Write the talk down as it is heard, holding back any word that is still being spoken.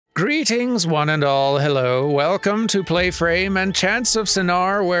Greetings, one and all. Hello. Welcome to PlayFrame and Chants of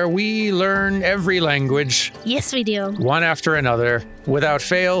Sennaar, where we learn every language. Yes, we do. One after another, without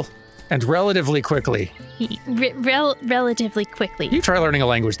fail, and relatively quickly. Relatively quickly. You try learning a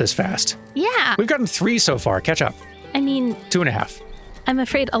language this fast. Yeah. We've gotten 3 so far. Catch up. I mean... 2.5. I'm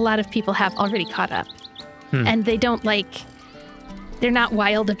afraid a lot of people have already caught up. And they don't they're not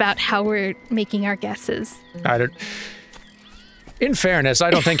wild about how we're making our guesses. In fairness,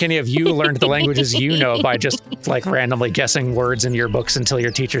 I don't think any of you learned the languages you know by just randomly guessing words in your books until your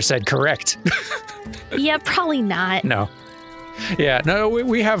teacher said correct. Yeah, probably not. No. Yeah, no,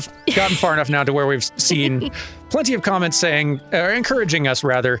 we have gotten far enough now to where we've seen plenty of comments saying, or encouraging us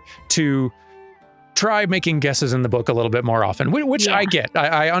rather, to try making guesses in the book a little bit more often, which I get.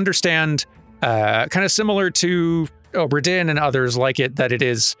 I understand, kind of similar to Obra Dinn and others like it, that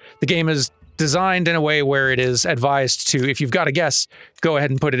the game is designed in a way where it is advised to, if you've got a guess, go ahead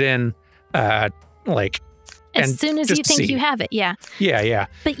and put it in, as soon as you think you have it, yeah. Yeah.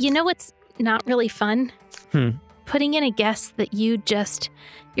 But you know what's not really fun? Putting in a guess that you're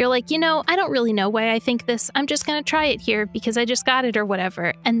like, I don't really know why I think this. I'm just going to try it here because I just got it or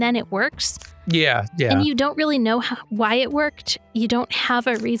whatever. And then it works. Yeah. And you don't really know why it worked. You don't have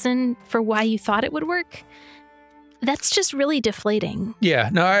a reason for why you thought it would work. That's just really deflating.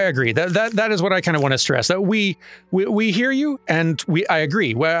 Yeah, no, I agree. That is what I kind of want to stress. That we hear you, and I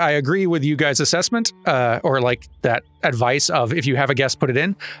agree. Well, I agree with you guys' assessment, or that advice of if you have a guess, put it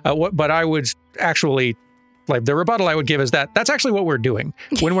in. But I would actually, the rebuttal I would give is that's actually what we're doing.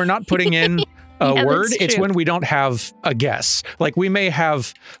 When we're not putting in a word, it's when we don't have a guess. We may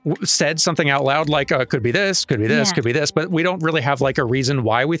have said something out loud could be this, could be this, could be this, but we don't really have a reason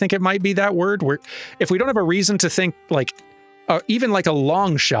why we think it might be that word. If we don't have a reason to think even a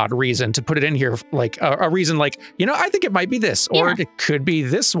long shot reason to put it in here, a reason I think it might be this, or it could be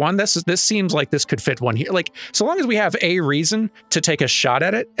this one. This seems like this could fit one here. So long as we have a reason to take a shot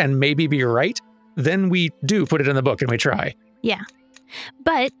at it and maybe be right, then we do put it in the book and we try. Yeah.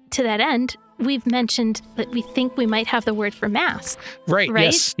 But to that end, we've mentioned that we think we might have the word for mask. Right?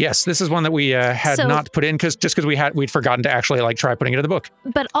 Yes. This is one that we had not put in because we'd forgotten to actually try putting it in the book.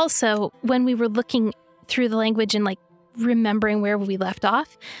 But also, when we were looking through the language and remembering where we left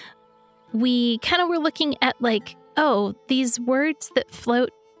off, we kind of were looking at these words that float,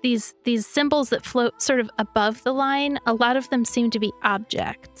 these symbols that float sort of above the line, a lot of them seem to be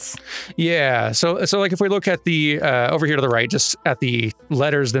objects. Yeah. So if we look at the over here to the right, just at the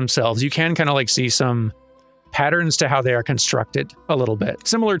letters themselves, you can kind of see some patterns to how they are constructed a little bit,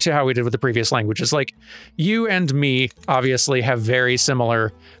 similar to how we did with the previous languages. You and me obviously have very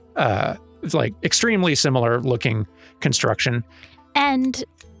similar, extremely similar looking construction. And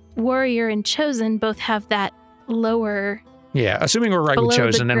Warrior and Chosen both have that lower. Yeah, assuming we're right with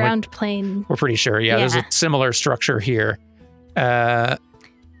Chosen, and ground plane. We're pretty sure. Yeah, there's a similar structure here. There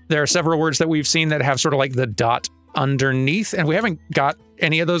are several words that we've seen that have sort of the dot underneath, and we haven't got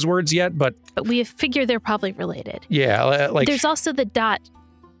any of those words yet, but we figure they're probably related. Yeah, there's also the dot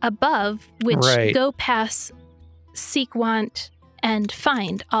above, which go pass, seek, want, and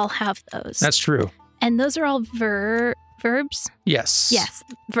find all have those. That's true. And those are all verbs? Yes. Yes,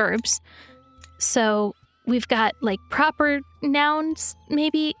 verbs. So we've got proper nouns,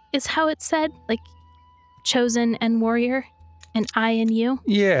 maybe is how it's said, chosen and warrior, and I and you.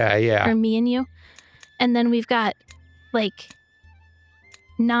 Yeah. Or me and you. And then we've got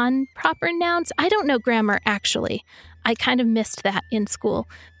non-proper nouns. I don't know grammar, actually. I kind of missed that in school.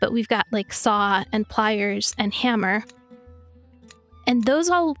 But we've got saw and pliers and hammer. And those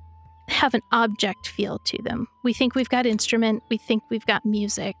all have an object feel to them. We think we've got instrument. We think we've got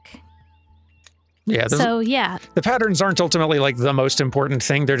music. Yeah. The patterns aren't ultimately the most important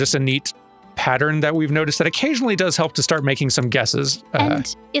thing. They're just a neat pattern that we've noticed that occasionally does help to start making some guesses.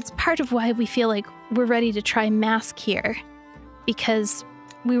 And it's part of why we feel like we're ready to try mask here, because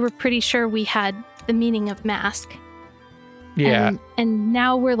we were pretty sure we had the meaning of mask. Yeah. And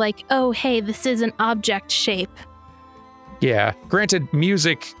now we're oh, hey, this is an object shape. Yeah. Granted,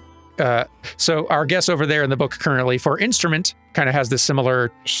 music. So our guess over there in the book currently for instrument kind of has this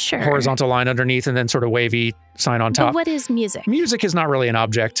similar horizontal line underneath and then sort of wavy sign on top. But what is music? Music is not really an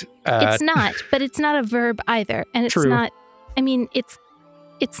object. It's not, but it's not a verb either. And it's not,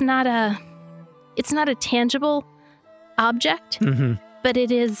 it's not a tangible object, but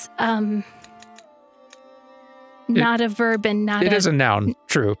it is not a verb and not It is a noun,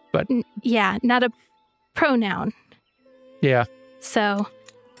 true, but. Yeah, not a pronoun. Yeah. So.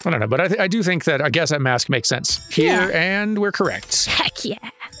 I don't know, but I do think that a guess at mask makes sense here, and we're correct. Heck yeah.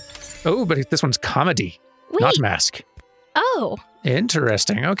 Oh, but this one's comedy, not mask. Oh,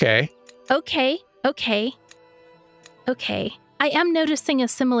 Interesting. Okay. Okay. I am noticing a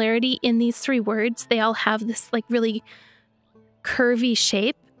similarity in these 3 words. They all have this like really curvy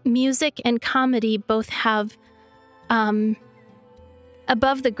shape. Music and comedy both have,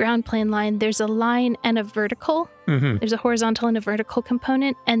 above the ground plane line, there's a line and a vertical. There's a horizontal and a vertical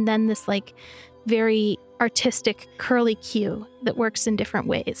component, and then this like very artistic curly Q that works in different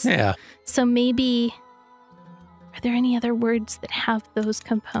ways. Yeah. So maybe, are there any other words that have those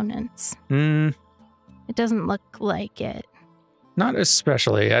components? It doesn't look like it. Not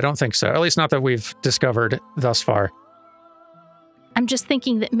especially. I don't think so. At least not that we've discovered thus far. I'm just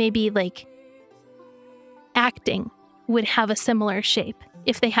thinking that maybe like acting would have a similar shape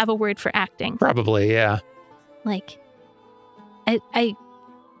if they have a word for acting. Probably, yeah. Like, I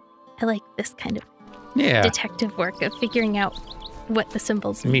like this kind of detective work of figuring out what the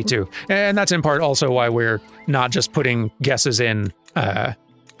symbols mean. Me too. And that's in part also why we're not just putting guesses in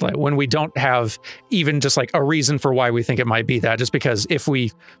like when we don't have even just like a reason for why we think it might be that. Just because if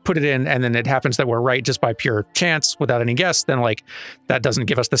we put it in and then it happens that we're right just by pure chance without any guess, then like that doesn't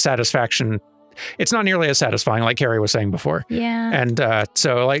give us the satisfaction. It's not nearly as satisfying, like Carrie was saying before. Yeah. And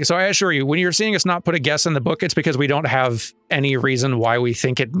so I assure you, when you're seeing us not put a guess in the book, it's because we don't have any reason why we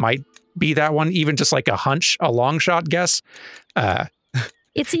think it might be that one, even just like a hunch, a long shot guess.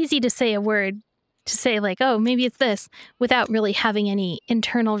 It's easy to say a word, to say like, oh, maybe it's this, without really having any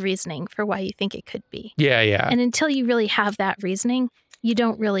internal reasoning for why you think it could be. Yeah, yeah. And until you really have that reasoning, you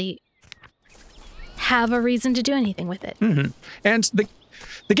don't really have a reason to do anything with it. And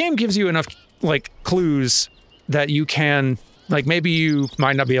the game gives you enough like clues that you can, like maybe you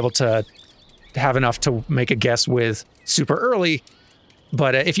might not be able to have enough to make a guess with super early,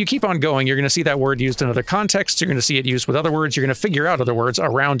 but if you keep on going, you're going to see that word used in other contexts. You're going to see it used with other words. You're going to figure out other words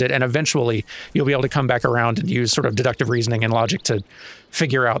around it. And eventually you'll be able to come back around and use sort of deductive reasoning and logic to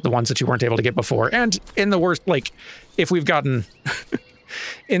figure out the ones that you weren't able to get before. And in the worst, like if we've gotten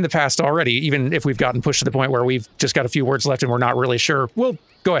in the past already, even if we've gotten pushed to the point where we've just got a few words left and we're not really sure, we'll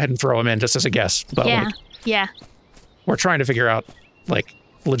go ahead and throw them in just as a guess. But yeah. We're trying to figure out like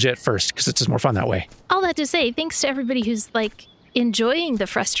legit first because it's just more fun that way. All that to say, thanks to everybody who's like enjoying the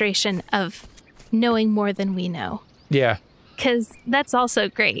frustration of knowing more than we know. Yeah. Because that's also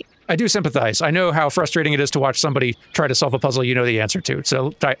great. I do sympathize. I know how frustrating it is to watch somebody try to solve a puzzle you know the answer to.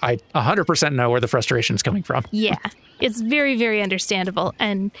 So I 100% know where the frustration is coming from. Yeah. It's very, very understandable.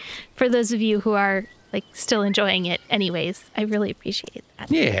 And for those of you who are like still enjoying it anyways, I really appreciate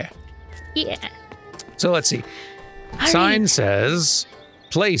that. Yeah. Yeah. So let's see. Sign says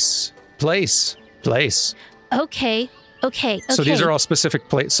place, place, place. Okay. So these are all specific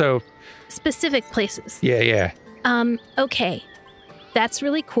places. So specific places. Yeah. Okay. That's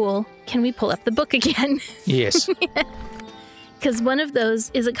really cool. Can we pull up the book again? Yes. Because one of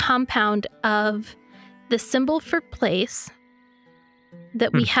those is a compound of the symbol for place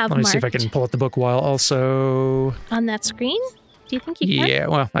that we have marked. Let me see if I can pull up the book while also on that screen. Do you think you can? Yeah,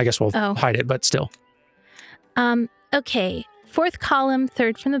 well, I guess we'll hide it, but still. Okay. 4th column,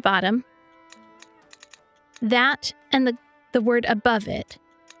 3rd from the bottom. That and the word above it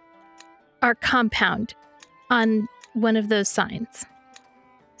are compound on one of those signs.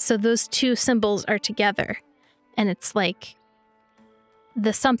 So those two symbols are together, and it's like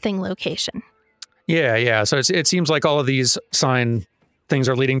the something location. Yeah. So it seems like all of these sign things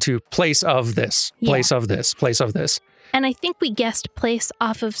are leading to place of this, place of this, place of this. And I think we guessed place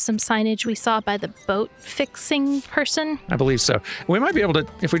off of some signage we saw by the boat fixing person. I believe so. We might be able to,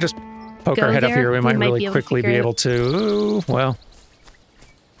 if we just poke our head up here, we might really quickly be able to, well,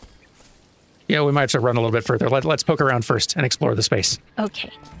 yeah, we might have to run a little bit further. Let's poke around first and explore the space.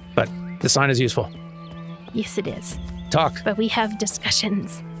 Okay. But the sign is useful. Yes, it is. Talk. But we have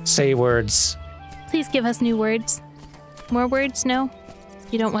discussions. Say words. Please give us new words. More words? No?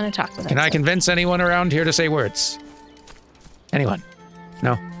 You don't want to talk with us. Can I convince anyone around here to say words? Anyone?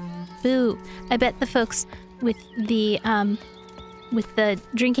 No? Boo. I bet the folks with the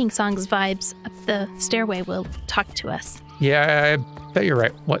drinking songs vibes up the stairway will talk to us. Yeah, I bet you're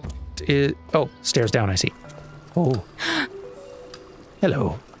right. What is... Oh, stairs down, I see. Oh.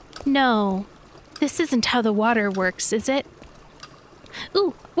 Hello. No. This isn't how the water works, is it?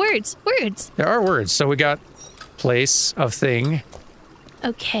 Ooh, words. There are words. So we got place of thing.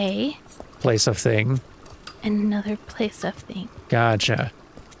 Okay. Place of thing. And another place of thing. Gotcha.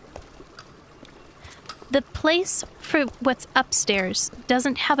 The place for what's upstairs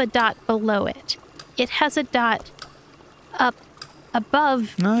doesn't have a dot below it. It has a dot up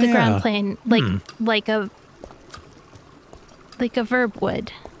above the ground plane, like a verb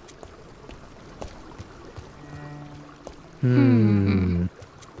would.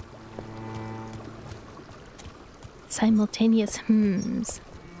 Simultaneous hmms.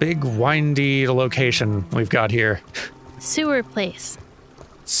 Big windy location we've got here. Sewer place.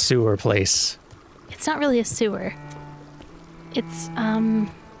 Sewer place. It's not really a sewer. It's,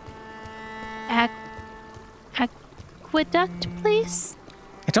 aqueduct place?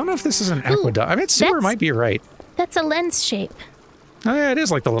 I don't know if this is an aqueduct. I mean, sewer might be right. That's a lens shape. Oh, yeah, it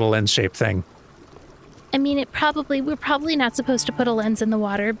is like the little lens shape thing. I mean, we're probably not supposed to put a lens in the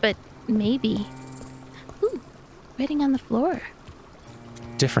water, but maybe. Ooh, writing on the floor.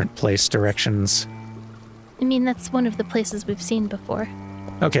 Different place directions. I mean, that's one of the places we've seen before.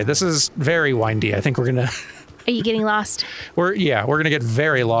 Okay, this is very windy. I think we're gonna... Are you getting lost? We're gonna get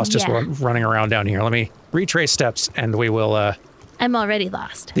very lost just running around down here. Let me retrace steps and we will, I'm already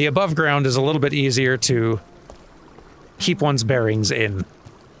lost. The above ground is a little bit easier to keep one's bearings in. A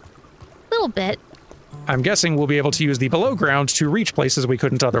little bit. I'm guessing we'll be able to use the below ground to reach places we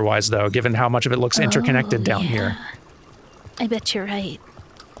couldn't otherwise, though, given how much of it looks interconnected down here. I bet you're right.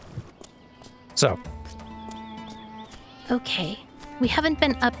 So. Okay. We haven't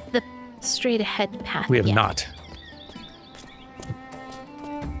been up the straight ahead path We have yet. not.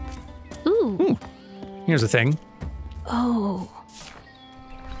 Ooh. Here's a thing. Oh.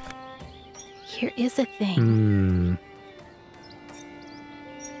 Here is a thing.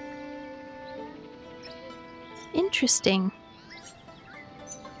 Interesting.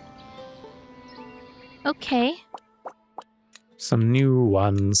 Okay. Some new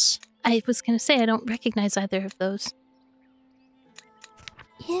ones. I was going to say, I don't recognize either of those.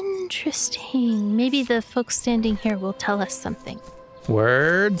 Interesting. Maybe the folks standing here will tell us something.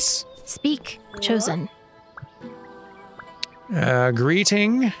 Words. Speak, chosen.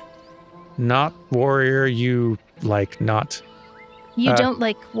 Greeting. Not warrior, you like not. You don't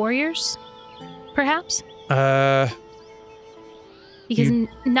like warriors? Perhaps? Because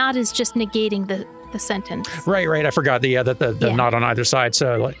not is just negating the sentence. Right. I forgot the not on either side.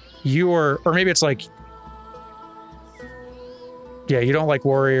 So like or maybe it's like, yeah, you don't like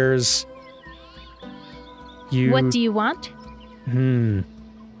warriors. What do you want? Or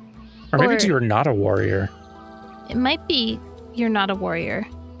maybe it's you're not a warrior. It might be you're not a warrior.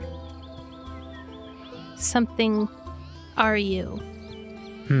 Something are you?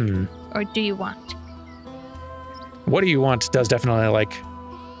 Or do you want? What do you want does definitely, like,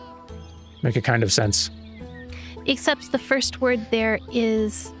 make a kind of sense. Except the first word there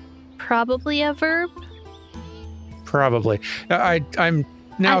is probably a verb? Probably. I'm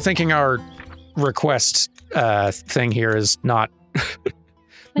now thinking our request thing here is not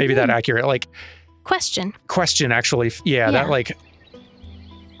maybe that accurate. Like, Question, actually. Yeah, that, like,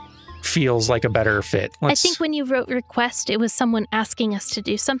 feels like a better fit. I think when you wrote request, it was someone asking us to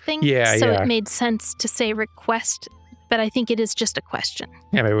do something. Yeah, so it made sense to say request, but I think it is just a question.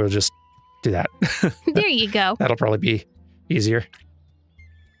 Yeah, maybe we'll just do that. There you go. That'll probably be easier.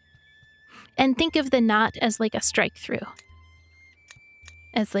 And think of the not as like a strike through.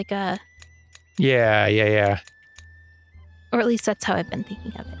 As like a... Yeah. Or at least that's how I've been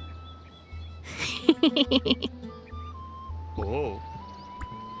thinking of it. Oh.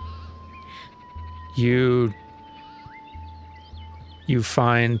 You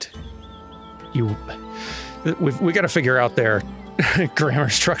find we got to figure out their grammar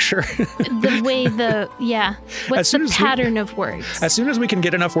structure. The way what's the pattern of words? As soon as we can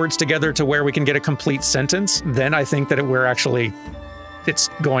get enough words together to where we can get a complete sentence, then I think that it's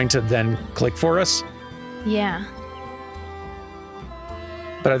going to then click for us. Yeah.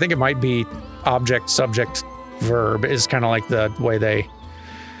 But I think it might be object, subject, verb is kind of like the way they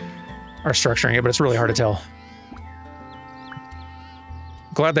are structuring it, but it's really hard to tell.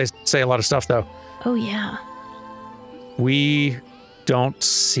 Glad they say a lot of stuff, though. Oh, yeah. We don't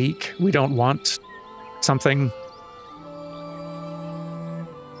seek, we don't want something.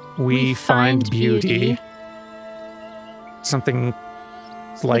 We find beauty. Something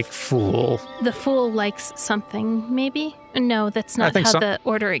like fool. The fool likes something, maybe? No, that's not how the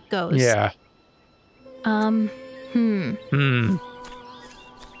order it goes. Yeah.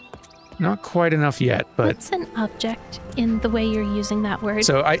 Not quite enough yet, but... What's an object in the way you're using that word?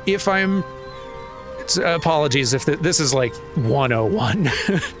 So apologies if this is like 101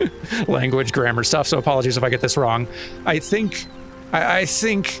 language grammar stuff, so apologies if I get this wrong. I think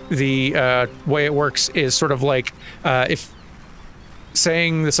the way it works is sort of like if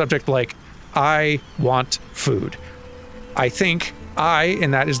saying the subject like, I want food. I think I,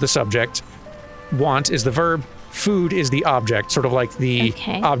 and that is the subject, want is the verb, food is the object, sort of like the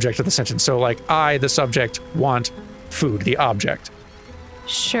object of the sentence. So like, I, the subject, want food, the object.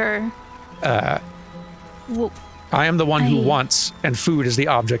 Sure. I am the one who wants, and food is the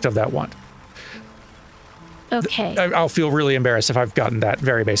object of that want. Okay. I'll feel really embarrassed if I've gotten that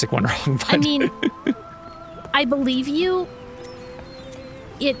very basic one wrong. But. I mean, I believe you.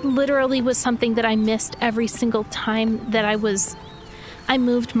 It literally was something that I missed every single time that I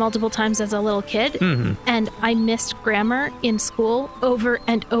moved multiple times as a little kid, and I missed grammar in school over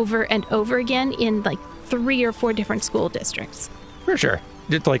and over and over again in like 3 or 4 different school districts. For sure.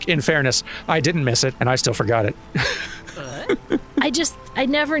 Like, in fairness, I didn't miss it, and I still forgot it. I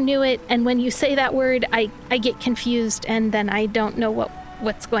never knew it, and when you say that word, I get confused, and then I don't know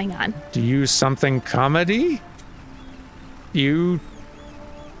what's going on. Do you something comedy? You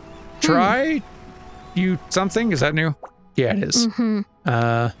try? You something? Is that new? Yeah, it is. Mm-hmm.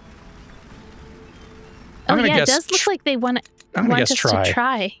 I'm gonna guess it does look like they want us to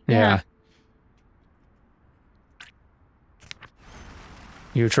try. Yeah.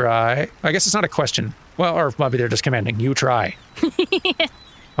 You try. I guess it's not a question. Well, or maybe they're just commanding. You try. Okay.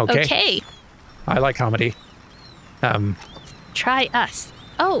 Okay. I like comedy. Try us.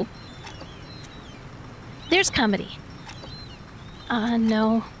 Oh. There's comedy.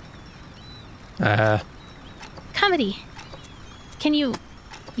 No. Comedy. Can you...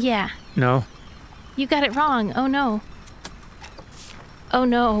 Yeah. No. You got it wrong. Oh, no. Oh,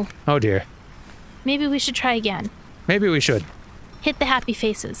 no. Oh, dear. Maybe we should try again. Maybe we should. Hit the happy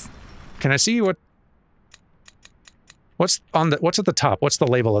faces. Can I see what's at the top? What's the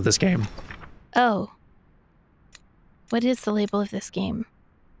label of this game? Oh. What is the label of this game?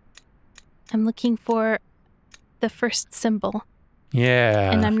 I'm looking for the first symbol.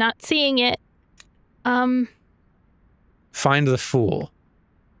 Yeah. And I'm not seeing it. Find the Fool.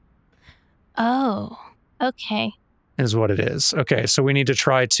 Oh. Okay. Is what it is. Okay, so we need to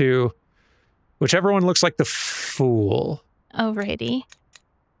try to... Whichever one looks like the Fool. Alrighty.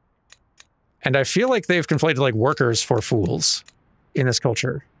 And I feel like they've conflated like workers for fools in this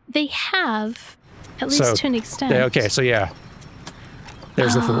culture. They have, at least to an extent. Okay, so yeah.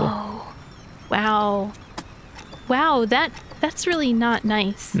 There's the Fool. Wow. Wow, that's really not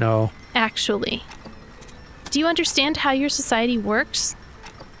nice. No. Actually. Do you understand how your society works?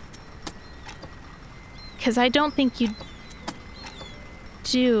 Because I don't think you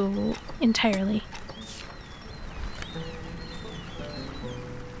do entirely.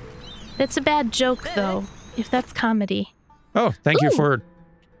 That's a bad joke, though, if that's comedy. Oh, thank you for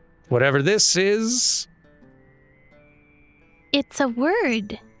whatever this is. It's a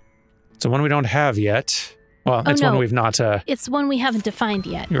word. It's one we don't have yet. Well, it's one we've not... It's one we haven't defined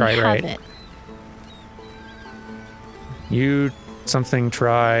yet. Right, we right. have it. You something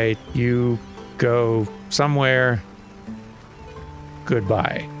try, you go somewhere,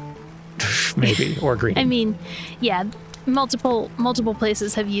 goodbye. Maybe, or green. I mean, yeah, multiple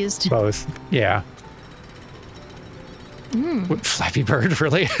places have used... Both, yeah. What, Flappy Bird,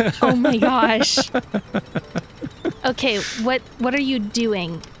 really? Oh my gosh. Okay, what are you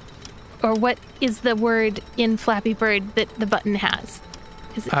doing? Or what is the word in Flappy Bird that the button has?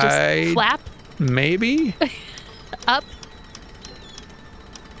 Is it just flap? Maybe? Up?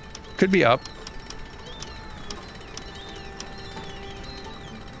 Could be up.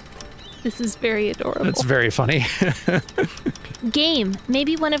 This is very adorable. It's very funny. Game.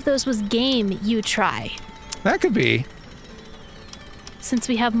 Maybe one of those was game you try. That could be. Since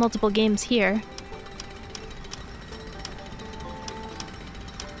we have multiple games here.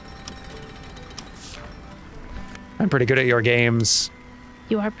 I'm pretty good at your games.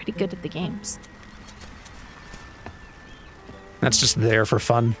 You are pretty good at the games. That's just there for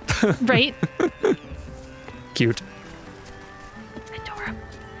fun. Right? Cute.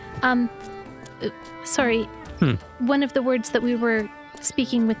 Adorable. Sorry. One of the words that we were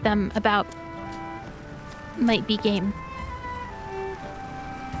speaking with them about might be game.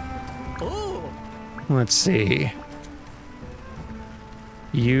 Oh. Let's see.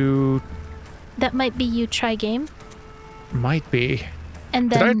 You... That might be you try game. Might be.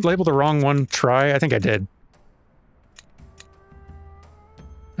 And then... Did I label the wrong one try? I think I did.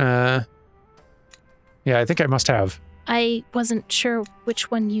 Yeah, I think I must have. I wasn't sure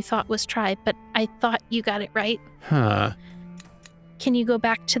which one you thought was try, but I thought you got it right. Huh. Can you go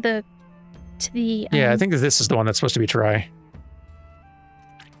back to the... Yeah, I think this is the one that's supposed to be try.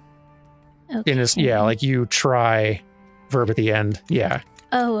 Okay. In this, yeah, like you try verb at the end. Yeah.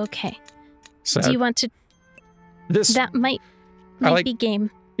 Oh, okay. So do you want to... This... That might be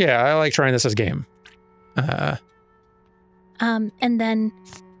game. Yeah, I like trying this as game. And then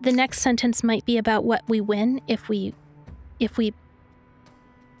the next sentence might be about what we win if we...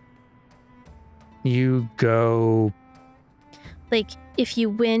 You go... Like, if you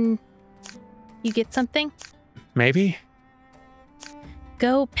win, you get something? Maybe?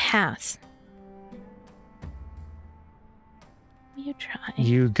 Go path. You try.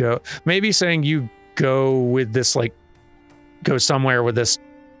 You go. Maybe saying you go with this, like, go somewhere with this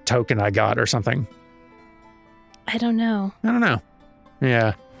token I got or something. I don't know. I don't know.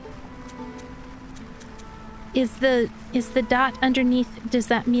 Yeah. Is the dot underneath, does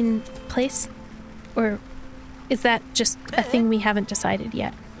that mean place? Or is that just a thing we haven't decided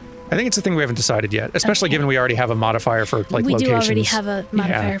yet? I think it's a thing we haven't decided yet, especially given we already have a modifier for, like, locations. We do already have a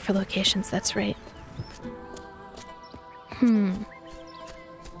modifier for locations, that's right.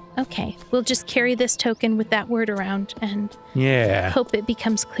 Okay, we'll just carry this token with that word around and hope it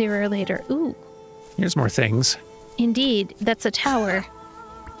becomes clearer later. Ooh. Here's more things. Indeed, that's a tower.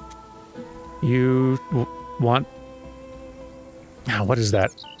 You want... Oh, what is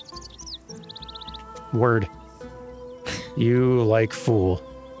that? Word. You like fool.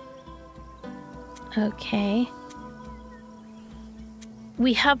 Okay.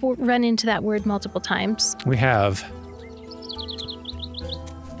 We have run into that word multiple times. We have.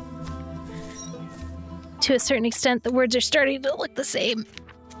 To a certain extent, the words are starting to look the same.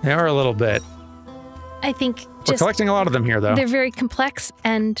 They are a little bit. I think We're collecting a lot of them here, though. They're very complex,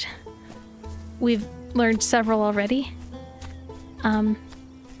 and we've learned several already.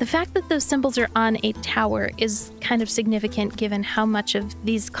 The fact that those symbols are on a tower is kind of significant given how much of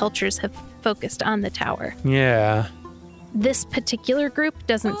these cultures have focused on the tower. Yeah. This particular group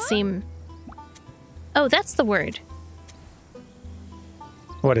doesn't seem... Oh, that's the word.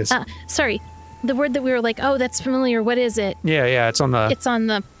 What is? Sorry. The word that we were like, oh, that's familiar. What is it? Yeah, it's on the... It's on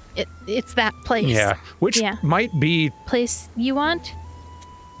the... It's that place. Yeah, which might be... Place you want?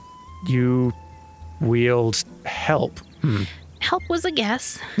 You wield help. Help was a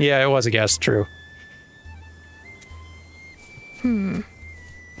guess. Yeah, it was a guess, true.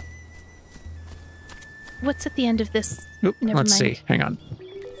 What's at the end of this? Oop, let's see. Hang on.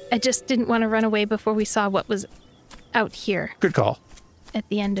 I just didn't want to run away before we saw what was out here. Good call. At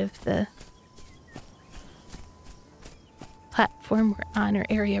the end of the platform we're on or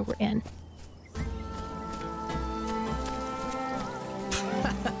area we're in.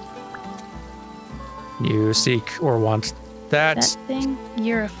 You seek or want that. That thing?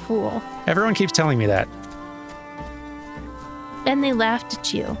 You're a fool. Everyone keeps telling me that. And they laughed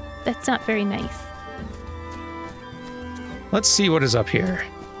at you. That's not very nice. Let's see what is up here.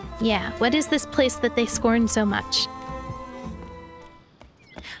 Yeah, what is this place that they scorn so much?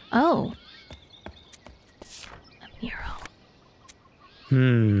 Oh. A mural.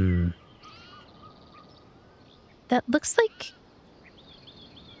 That looks like...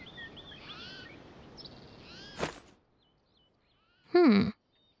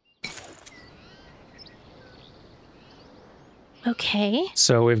 Okay.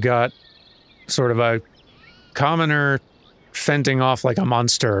 So we've got sort of a commoner fending off like a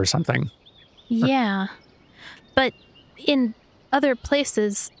monster or something. Yeah. But in other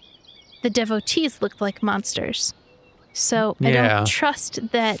places, the devotees looked like monsters. So I don't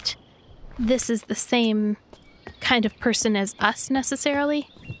trust that this is the same kind of person as us necessarily.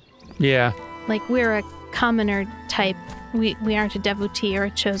 Yeah. Like we're a commoner type. We aren't a devotee or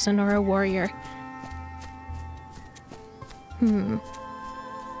a chosen or a warrior. I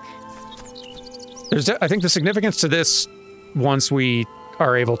think the significance to this, once we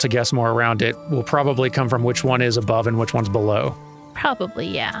are able to guess more around it, will probably come from which one is above and which one's below. Probably,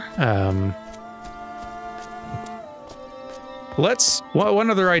 yeah. One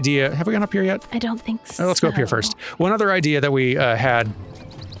other idea. Have we gone up here yet? I don't think so. Let's go up here first. One other idea that we had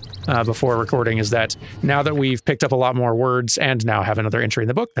before recording is that now that we've picked up a lot more words and now have another entry in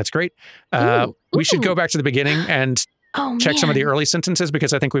the book, that's great. We should go back to the beginning and check some of the early sentences,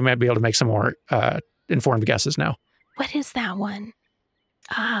 because I think we might be able to make some more informed guesses now. What is that one?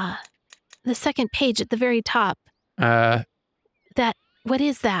 The second page at the very top. What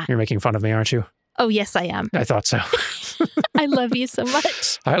is that? You're making fun of me, aren't you? Oh, yes, I am. I thought so. I love you so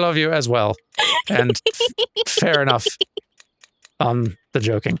much. I love you as well. And fair enough on the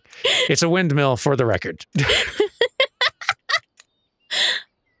joking. It's a windmill for the record.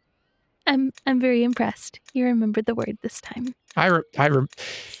 I'm very impressed. You remembered the word this time.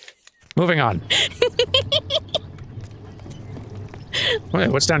 Moving on. Wait,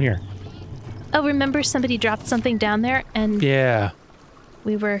 what's down here? Oh, remember somebody dropped something down there and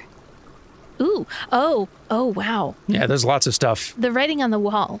we were... Ooh. Oh, wow. Yeah, there's lots of stuff. The writing on the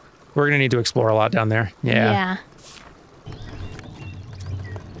wall. We're going to need to explore a lot down there. Yeah.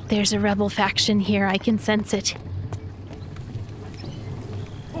 There's a rebel faction here. I can sense it.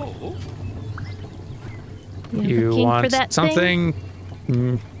 You want something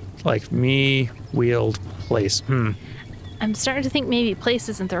like me wield Place. I'm starting to think maybe place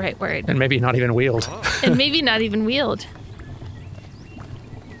isn't the right word. And maybe not even wheeled. And maybe not even wheeled.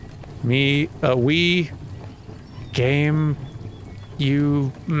 We, game,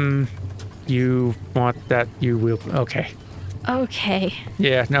 you want that, you will, okay. Okay.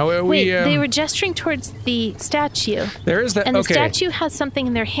 Yeah, no, Wait, they were gesturing towards the statue. There is that, and the okay. statue has something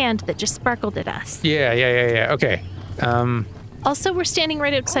in their hand that just sparkled at us. Yeah, okay. Also, we're standing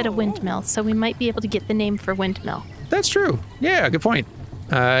right outside a windmill, so we might be able to get the name for windmill. That's true. Yeah, good point.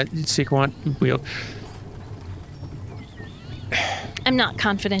 Seek want, wheel. I'm not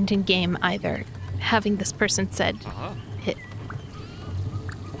confident in game either, having this person said it.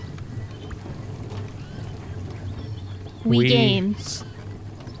 We games.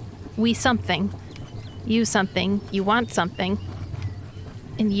 We something. You something. You want something.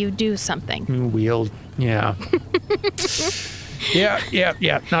 And you do something. Wield. Yeah.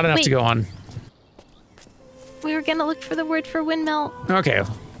 yeah. Not enough to go on. We were gonna look for the word for windmill. Okay.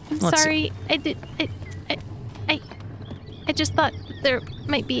 I'm sorry. I just thought there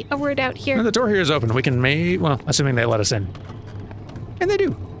might be a word out here. No, the door here is open. We can well, assuming they let us in. And they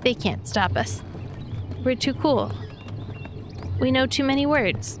do. They can't stop us. We're too cool. We know too many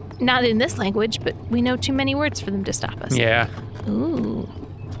words. Not in this language, but we know too many words for them to stop us. Yeah. Ooh.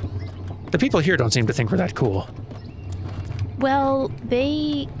 The people here don't seem to think we're that cool. Well,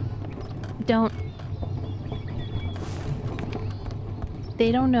 they don't.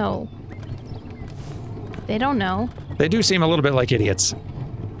 They don't know. They don't know. They do seem a little bit like idiots.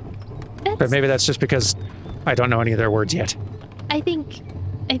 But maybe that's just because I don't know any of their words yet. I think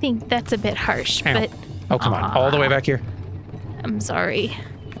that's a bit harsh, Ow. but... Oh, come on. All the way back here? I'm sorry.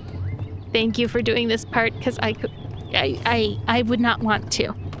 Thank you for doing this part, because I would not want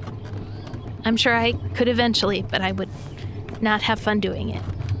to. I'm sure I could eventually, but I would not have fun doing it.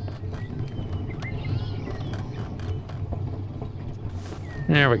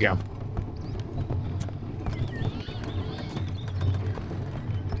 There we go.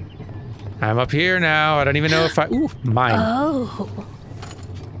 I'm up here now. I don't even know if I... Ooh, mine. Oh.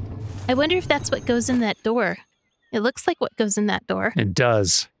 I wonder if that's what goes in that door. It looks like what goes in that door. It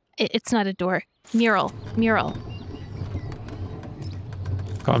does. It's not a door. Mural.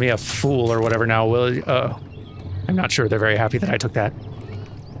 Call me a fool or whatever now, will you? I'm not sure they're very happy that I took that.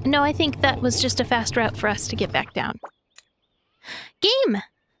 No, I think that was just a fast route for us to get back down. Game!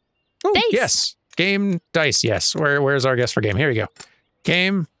 Oh, dice! Yes. Game, dice, yes. Where's our guess for game? Here we go.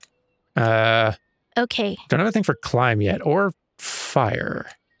 Game. Okay. Don't have a thing for climb yet, or fire.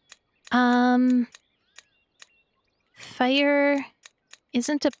 Fire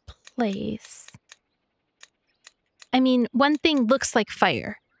isn't a place. I mean, one thing looks like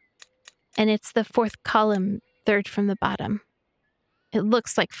fire, and it's the fourth column, third from the bottom. It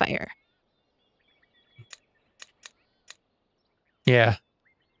looks like fire. Yeah.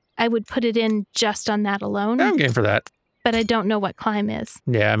 I would put it in just on that alone. I'm game for that. But I don't know what climb is.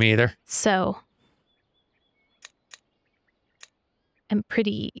 Yeah, me either. So, I'm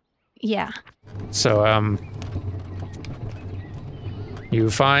pretty, yeah. So,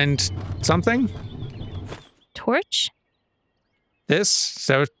 you find something? Torch? This? Is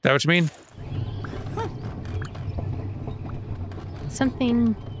that what you mean?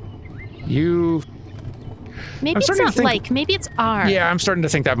 Something. You... Maybe it's not like, maybe it's R. Yeah, I'm starting to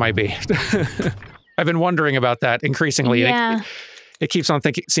think that might be. I've been wondering about that increasingly. Yeah. It keeps on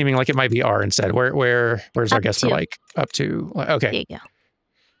seeming like it might be R instead. Where's our guess for like up to? Okay. There you go.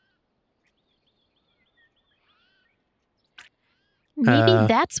 Maybe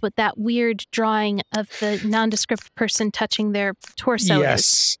that's what that weird drawing of the nondescript person touching their torso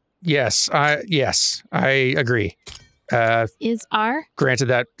is. Yes, I agree. Is R? Granted,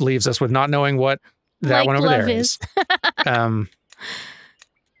 that leaves us with not knowing what that one over there is.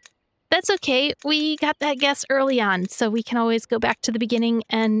 That's okay. We got that guess early on, so we can always go back to the beginning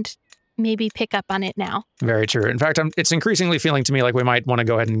and maybe pick up on it now. Very true. In fact, it's increasingly feeling to me like we might want to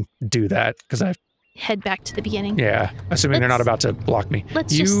go ahead and do that because I head back to the beginning. Yeah, assuming they're not about to block me.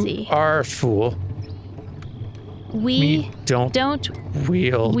 Let's just see. You are a fool. We don't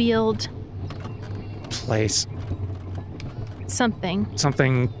wield place. Something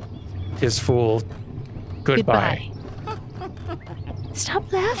is fool. Goodbye.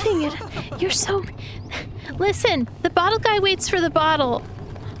 Stop laughing. You're so... Listen, the bottle guy waits for the bottle.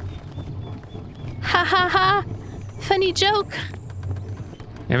 Ha ha ha. Funny joke.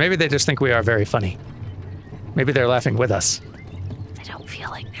 Yeah, maybe they just think we are very funny. Maybe they're laughing with us. I don't feel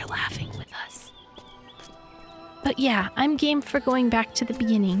like they're laughing with us. But yeah, I'm game for going back to the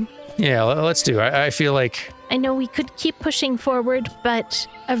beginning. Yeah, let's do. I feel like... I know we could keep pushing forward, but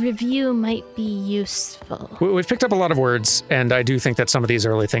a review might be useful. We've picked up a lot of words, and I do think that some of these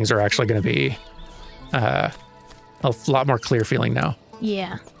early things are actually going to be a lot more clear feeling now.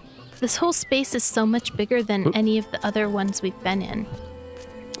 Yeah. This whole space is so much bigger than any of the other ones we've been in.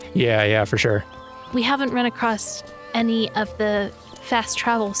 Yeah, for sure. We haven't run across any of the fast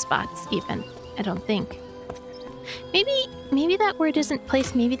travel spots, even, I don't think. Maybe that word isn't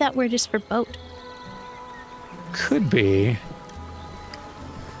place, maybe that word is for boat. Could be.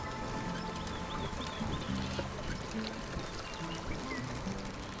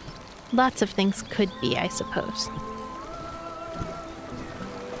 Lots of things could be, I suppose.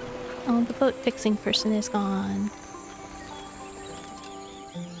 Oh, the boat fixing person is gone.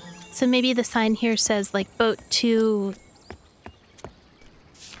 So maybe the sign here says, like, boat 2,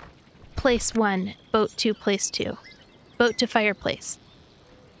 place 1, boat 2, place 2. Boat to fireplace.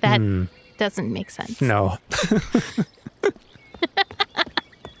 That doesn't make sense. No.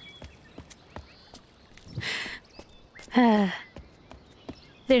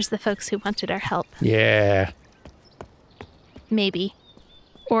 There's the folks who wanted our help. Yeah. Maybe.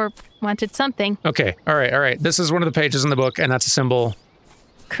 Or wanted something. Okay, all right. This is one of the pages in the book, and that's a symbol.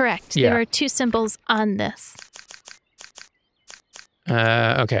 Correct. Yeah. There are 2 symbols on this.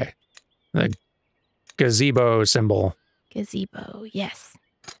 Okay. The gazebo symbol. Gazebo, yes.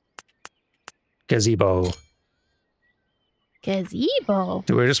 Gazebo. Gazebo.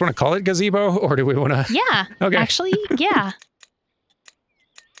 Do we just want to call it gazebo, or do we want to... Yeah. Okay. Actually, yeah.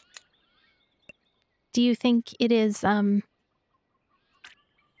 Do you think it is,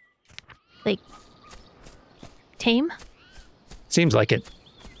 like, tame? Seems like it.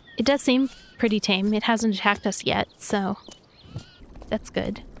 It does seem pretty tame. It hasn't attacked us yet, so that's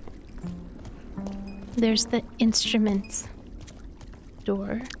good. There's the instruments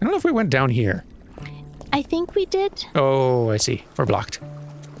door. I don't know if we went down here. I think we did. Oh, I see. We're blocked.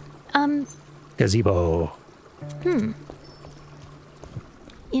 Gazebo.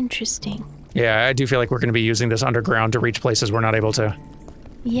 Interesting. Yeah, I do feel like we're going to be using this underground to reach places we're not able to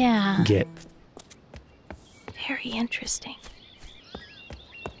get. Very interesting.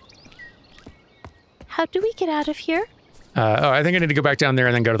 How do we get out of here? I think I need to go back down there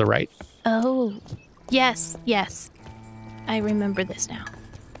and then go to the right. Oh, yes. I remember this now.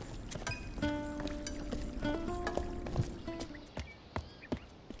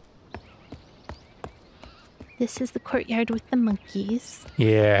 This is the courtyard with the monkeys.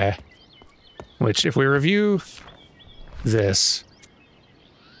 Yeah. Which, if we review this,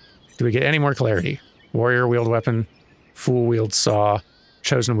 do we get any more clarity? Warrior wield weapon, fool wield saw,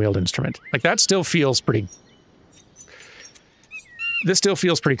 chosen wield instrument. Like, that still feels pretty... This still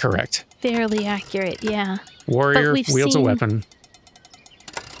feels pretty correct. Fairly accurate, yeah. Warrior wields a weapon.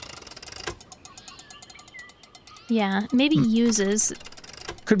 Yeah, maybe uses.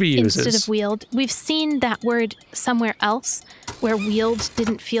 Could be uses. Instead of wield. We've seen that word somewhere else where wield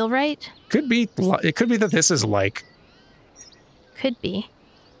didn't feel right. Could be. It could be that this is like. Could be.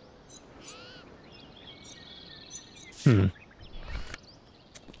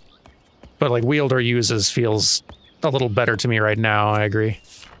 But like wield or uses feels a little better to me right now. I agree.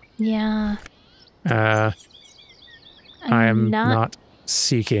 Yeah. I'm not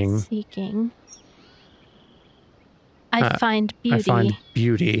seeking. I find beauty. I find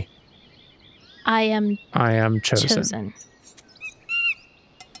beauty. I am chosen.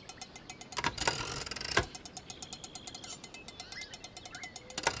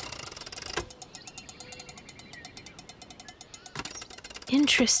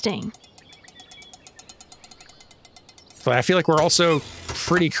 Interesting. But I feel like we're also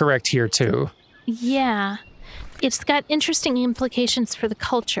pretty correct here too. Yeah. It's got interesting implications for the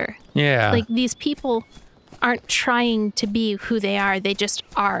culture. Yeah. Like, these people aren't trying to be who they are, they just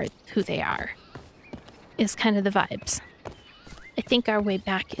are who they are, is kind of the vibes. I think our way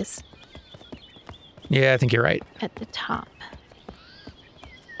back is... Yeah, I think you're right. At the top.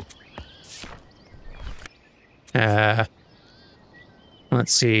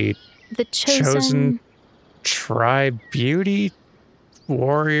 Let's see. The chosen try beauty.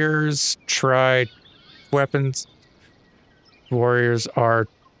 Warriors try weapons. Warriors are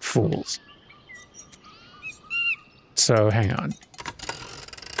fools. So hang on.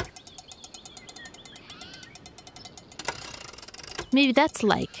 Maybe that's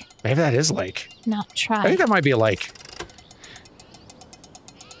like. Maybe that is like. Not try. I think that might be like.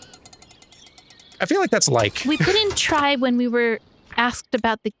 I feel like that's like. We put in try when we were asked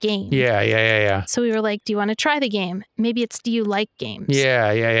about the game. Yeah. So we were like, do you want to try the game? Maybe it's, do you like games?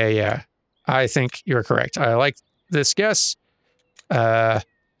 Yeah. I think you're correct. I like this guess.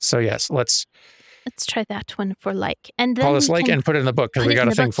 So yes, let's try that one for like. And then call this like and put it in the book because we got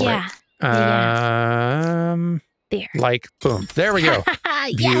a thing for it. There. Like, boom. There we go.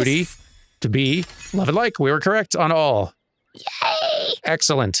 Beauty, Yes. to be, love and like. We were correct on all. Yay!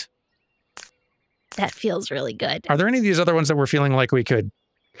 Excellent. That feels really good. Are there any of these other ones that we're feeling like we could?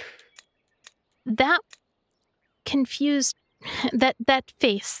 That confused, that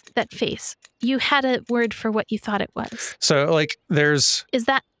face. You had a word for what you thought it was. So like there's... Is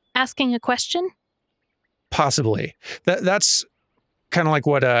that asking a question? Possibly. That's kind of like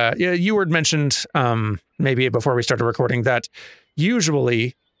what you had mentioned maybe before we started recording, that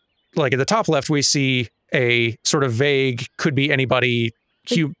usually like at the top left we see a sort of vague, could be anybody,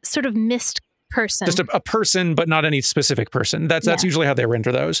 Sort of missed person. just a person, but not any specific person. That's usually how they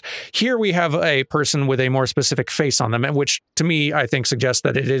render those. Here we have a person with a more specific face on them, which to me I think suggests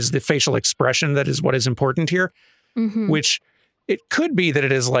that it is the facial expression that is what is important here, which it could be that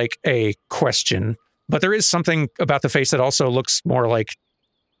it is like a question, but there is something about the face that also looks more like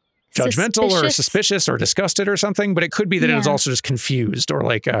judgmental or suspicious or disgusted or something, but it could be that it is also just confused or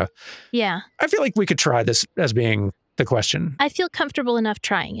like I feel like we could try this as being the question. I feel comfortable enough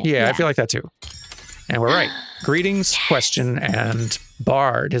trying it. Yeah, I feel like that too. And we're right. Greetings, question, and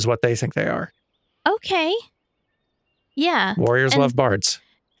bard is what they think they are. Okay. Yeah. Warriors love bards.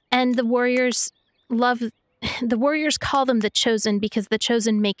 And the warriors call them the chosen because the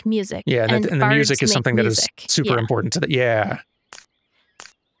chosen make music. Yeah, and the music is something that is super important to the... Yeah.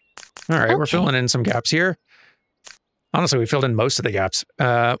 All right, we're filling in some gaps here. Honestly, we filled in most of the gaps.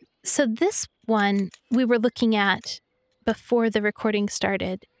 So this one we were looking at before the recording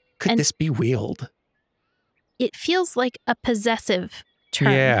started. Could this be wheeled? It feels like a possessive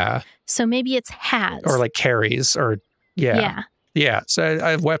term. Yeah. So maybe it's has. Or like carries or... Yeah. Yeah. So I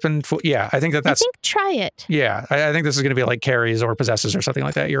have weapon... Yeah, I think that's... I think try it. Yeah, I think this is going to be like carries or possesses or something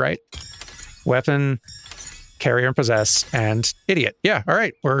like that. You're right. Weapon, carry and possess, and idiot. Yeah, all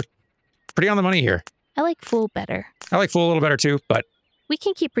right. We're pretty on the money here. I like fool better. I like fool a little better too, but... We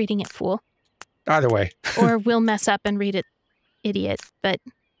can keep reading it fool. Either way. Or we'll mess up and read it idiot, but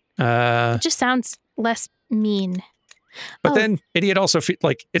it just sounds less mean. But then idiot also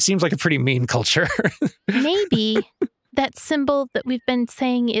like it seems like a pretty mean culture. Maybe that symbol that we've been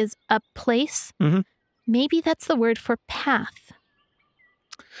saying is a place. Maybe that's the word for path.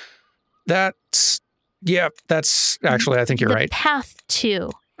 That's actually, I think you're right. The path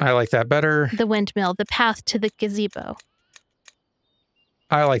to. I like that better. The windmill, the path to the gazebo.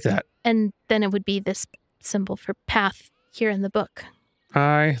 I like that. And then it would be this symbol for path here in the book.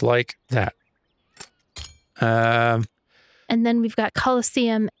 I like that. And then we've got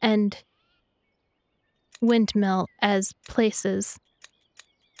Colosseum and windmill as places.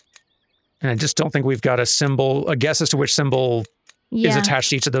 And I just don't think we've got a guess as to which symbol is attached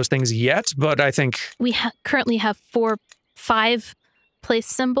to each of those things yet, but I think... We currently have 5 place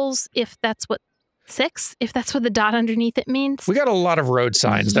symbols, if that's what 6, if that's what the dot underneath it means. We got a lot of road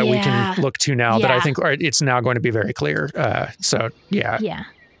signs that we can look to now that I think it's now going to be very clear. Yeah.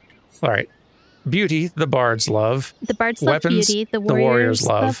 All right. Beauty, the bards love. The bards love beauty. The warriors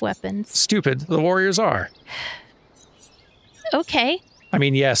love weapons. Stupid, the warriors are. Okay. I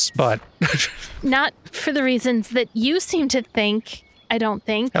mean, yes, but... Not for the reasons that you seem to think, I don't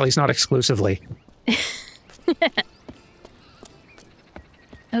think. At least not exclusively.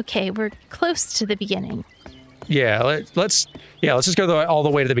 Okay, we're close to the beginning. Yeah, let's just go all the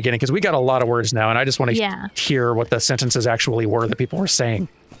way to the beginning, because we got a lot of words now, and I just want to hear what the sentences actually were that people were saying.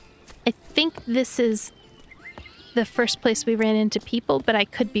 I think this is the first place we ran into people, but I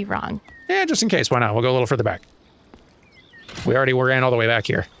could be wrong. Yeah, just in case. Why not? We'll go a little further back. We already ran all the way back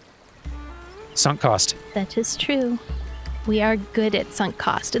here. Sunk cost. That is true. We are good at sunk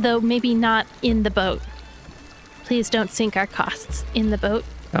cost, though maybe not in the boat. Please don't sink our costs in the boat.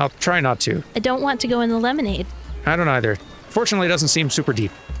 I'll try not to. I don't want to go in the lemonade. I don't either. Fortunately, it doesn't seem super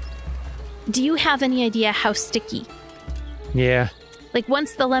deep. Do you have any idea how sticky? Yeah. Like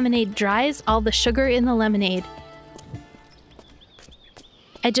once the lemonade dries, all the sugar in the lemonade.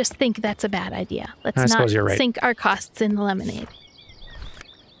 I just think that's a bad idea. Let's not sink our costs in the lemonade.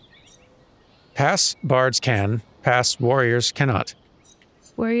 Pass, bards can. Pass, warriors cannot.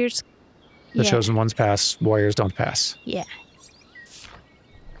 Warriors... The chosen ones pass, warriors don't pass. Yeah.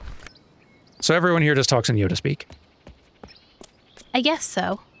 So everyone here just talks in Yoda speak. I guess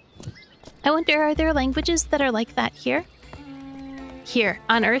so. I wonder, are there languages that are like that here? Here,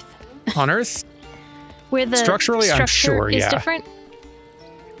 on Earth? On Earth? Where the structurally, I'm sure, is different?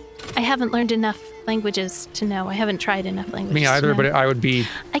 I haven't learned enough languages to know. I haven't tried enough languages. Me either, but I would be...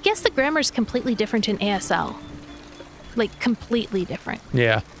 I guess the grammar's completely different in ASL. Like, completely different.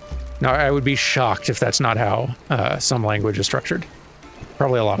 Yeah. No, I would be shocked if that's not how some language is structured.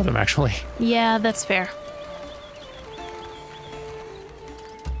 Probably a lot of them, actually. Yeah, that's fair.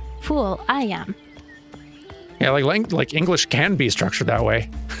 Fool, I am. Yeah, like English can be structured that way.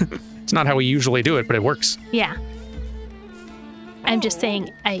 It's not how we usually do it, but it works. Yeah. I'm just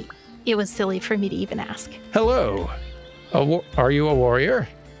saying, it was silly for me to even ask. Hello. Are you a warrior?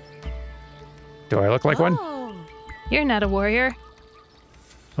 Do I look like one? You're not a warrior.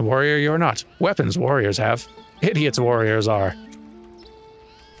 A warrior you're not. Weapons warriors have. Idiots warriors are.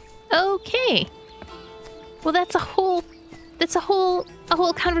 Okay. Well, that's a whole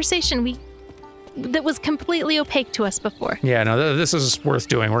conversation that was completely opaque to us before. Yeah, no, this is worth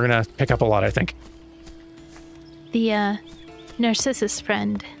doing. We're gonna pick up a lot, I think. The Narcissus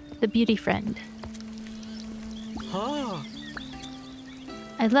friend, the beauty friend. Huh.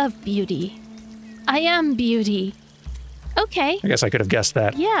 I love beauty. I am beauty. Okay. I guess I could have guessed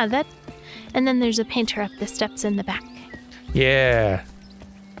that. Yeah, that. And then there's a painter up the steps in the back. Yeah.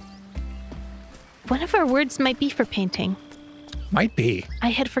 One of our words might be for painting. Might be. I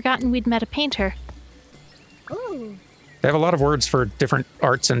had forgotten we'd met a painter. They have a lot of words for different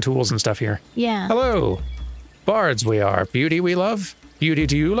arts and tools and stuff here. Yeah. Hello. Bards we are. Beauty we love. Beauty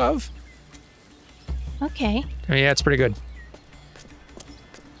do you love? Okay. Yeah, it's pretty good.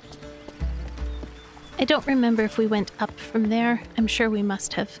 I don't remember if we went up from there. I'm sure we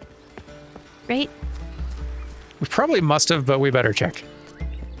must have. Right? We probably must have, but we better check.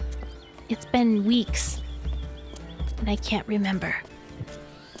 It's been weeks. And I can't remember.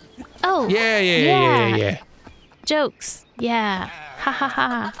 Oh! Yeah. Jokes. Yeah. Ha ha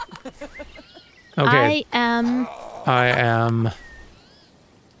ha. Okay. I am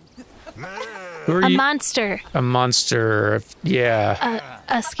Who are a you? monster. A monster. Yeah.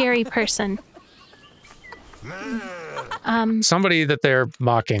 A scary person. Somebody that they're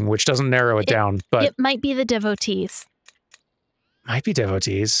mocking, which doesn't narrow it down, but it might be the devotees. might be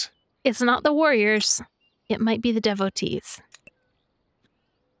devotees. It's not the warriors. It might be the devotees.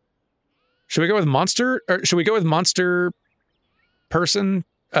 Should we go with monster, or should we go with monster person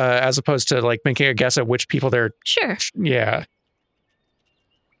as opposed to like making a guess at which people they're? Sure. Yeah.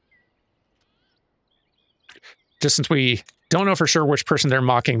 Just since we don't know for sure which person they're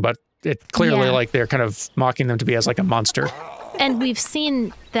mocking, but it clearly like they're kind of mocking them to be as like a monster. And we've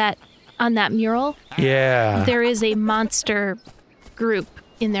seen that on that mural. Yeah. There is a monster group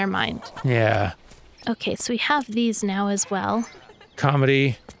in their mind. Yeah. Okay, so we have these now as well.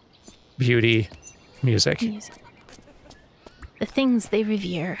 Comedy, beauty, music. The things they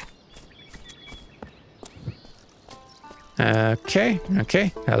revere. Okay.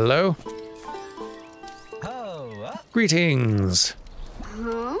 Hello. Greetings.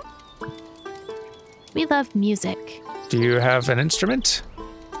 We love music. Do you have an instrument?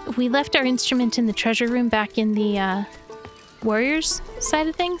 We left our instrument in the treasure room back in the warriors side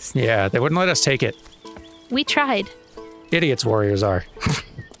of things. Yeah, they wouldn't let us take it. We tried. Idiots warriors are.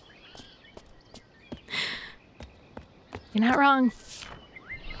 You're not wrong.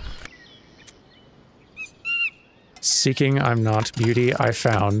 Seeking I'm not beauty I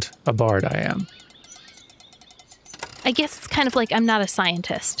found, a bard I am. I guess it's kind of like I'm not a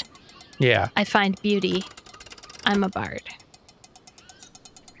scientist. Yeah. I find beauty. I'm a bard.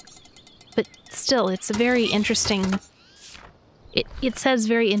 But still, it's a very interesting... It says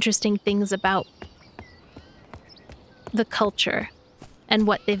very interesting things about the culture and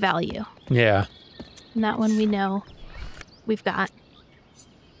what they value. Yeah. And that one we know we've got.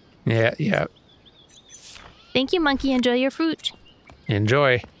 Yeah. Thank you, monkey. Enjoy your fruit.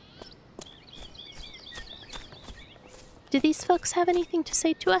 Enjoy. Do these folks have anything to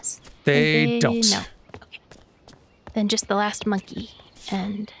say to us? They don't. No. Okay. Then just the last monkey.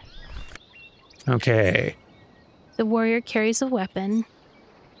 And Okay. the warrior carries a weapon.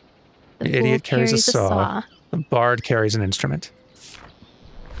 The The idiot fool carries a saw. The bard carries an instrument.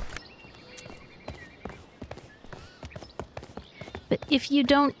 But if you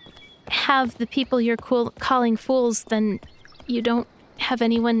don't have the people you're calling fools, then you don't have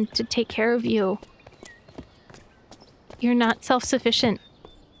anyone to take care of you. You're not self-sufficient,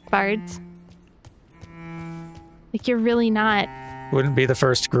 bards. Like, you're really not. Wouldn't be the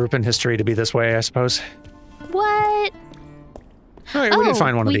first group in history to be this way, I suppose. What? All right, we did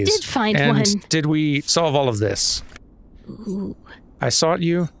find one of these. We did find and one. Did we solve all of this? Ooh. I sought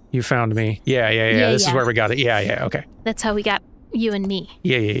you, you found me. Yeah. This is where we got it. Yeah, okay. That's how we got you and me.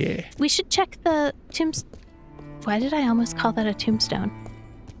 Yeah. We should check the tombstone. Why did I almost call that a tombstone?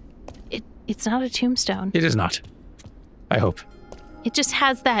 It's not a tombstone. It is not. I hope. It just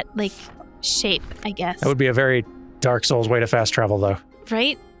has that, like, shape, I guess. That would be a very Dark Souls way to fast travel, though.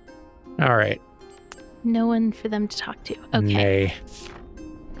 Right? All right. No one for them to talk to. Okay. Nay.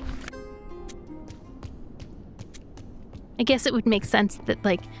 I guess it would make sense that,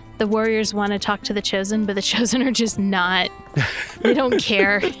 like, the warriors want to talk to the Chosen, but the Chosen are just not. They don't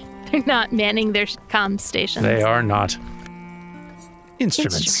care. They're not manning their comm stations. They are not.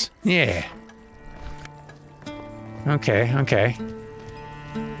 Instruments. Yeah. Okay, okay.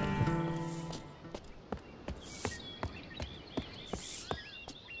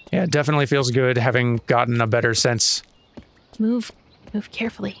 Yeah, it definitely feels good having gotten a better sense. Move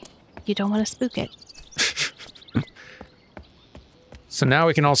carefully. You don't want to spook it. So now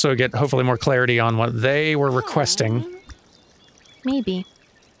we can also get hopefully more clarity on what they were requesting. Maybe.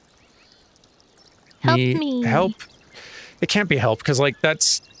 Help me. Help? It can't be help, because, like,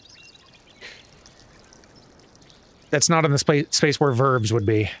 that's not in the space where verbs would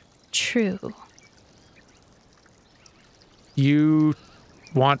be. True. You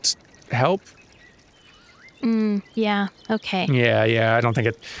want help? Yeah, okay. Yeah, I don't think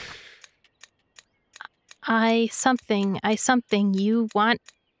it... I something, you want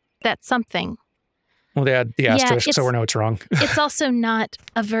that something. Well, they add the asterisk, so we know it's wrong. It's also not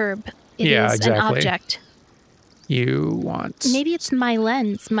a verb. It is exactly. an object. You want... Maybe it's my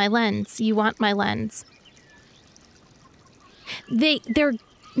lens. You want my lens. They're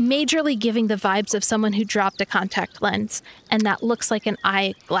majorly giving the vibes of someone who dropped a contact lens, and that looks like an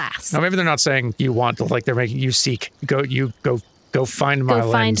eyeglass. No, maybe they're not saying you want, like they're making you seek. Go find my lens.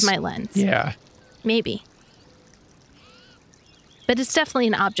 Go find my lens. Yeah. Maybe. But it's definitely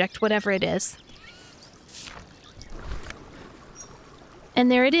an object, whatever it is.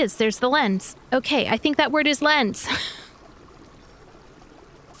 And there it is. There's the lens. Okay, I think that word is lens.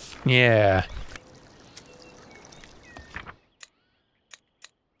 Yeah.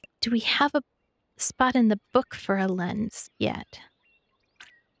 Do we have a spot in the book for a lens yet?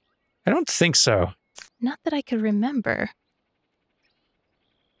 I don't think so. Not that I could remember.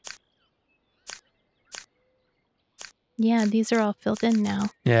 Yeah, these are all filled in now.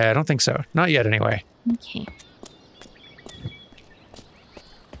 Yeah, I don't think so. Not yet, anyway. Okay.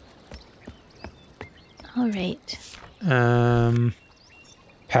 All right.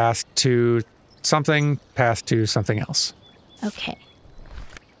 Path to something else. Okay.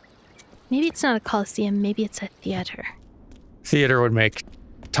 Maybe it's not a coliseum, maybe it's a theater. Theater would make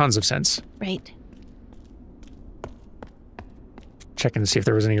tons of sense. Right. Checking to see if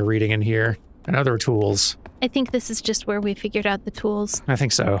there was any reading in here. And other tools. I think this is just where we figured out the tools. I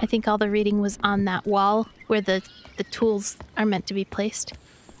think so. I think all the reading was on that wall where the tools are meant to be placed.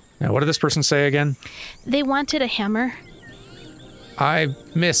 Now, what did this person say again? They wanted a hammer. I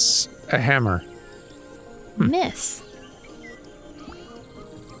miss a hammer. Miss.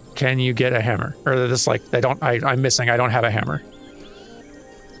 Can you get a hammer? Or this, like, I'm missing, I don't have a hammer.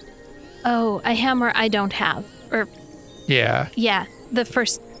 Oh, a hammer I don't have. Or... Yeah. Yeah,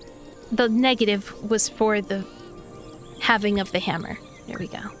 the negative was for the having of the hammer. There we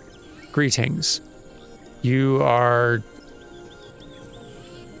go. Greetings. You are...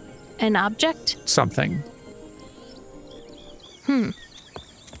 An object? Something.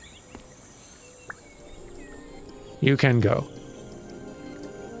 You can go.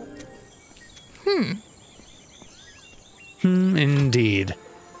 Indeed.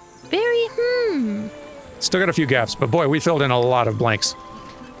 Very Still got a few gaps, but boy, we filled in a lot of blanks.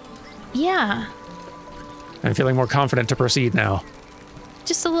 Yeah. I'm feeling more confident to proceed now.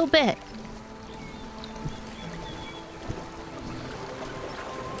 Just a little bit.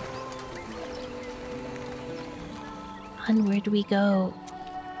 Onward we go.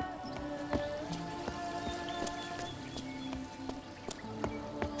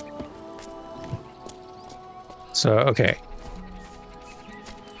 So, okay.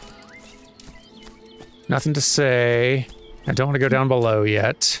 Nothing to say. I don't want to go down below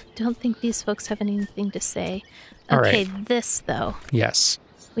yet. Don't think these folks have anything to say. All Okay, right. This, though. Yes.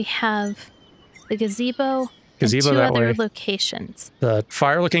 We have the gazebo and two that other way. Locations. The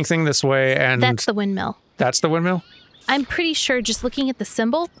fire-looking thing this way, and... That's the windmill. That's the windmill? I'm pretty sure, just looking at the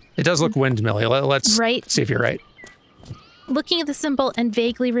symbol... It does look windmilly. Let's see if you're right. Looking at the symbol and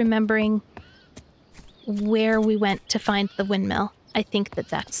vaguely remembering where we went to find the windmill, I think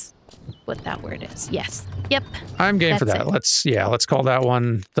that's what that word is. Yes. Yep. I'm game for that. It. Let's call that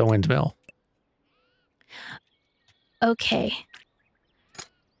one the windmill. Okay.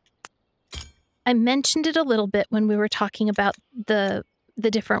 I mentioned it a little bit when we were talking about the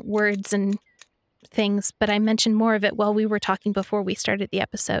different words and things, but I mentioned more of it while we were talking before we started the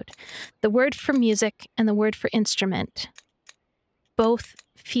episode. The word for music and the word for instrument both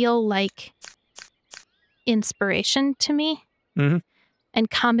feel like inspiration to me. Mm-hmm. And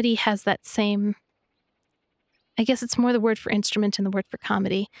comedy has that same, I guess it's more the word for instrument and the word for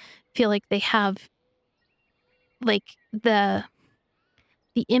comedy. I feel like they have, like, the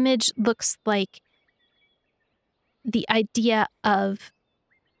image looks like the idea of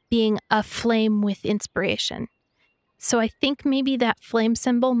being a flame with inspiration. So I think maybe that flame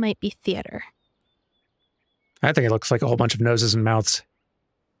symbol might be theater. I think it looks like a whole bunch of noses and mouths.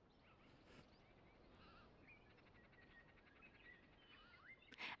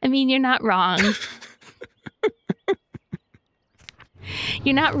 I mean, you're not wrong.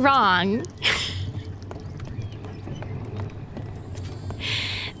 You're not wrong.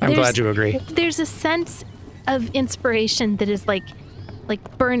 I'm glad you agree. There's a sense of inspiration that is like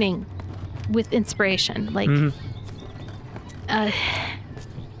burning with inspiration. Like,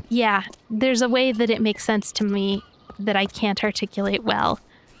 yeah, there's a way that it makes sense to me that I can't articulate well.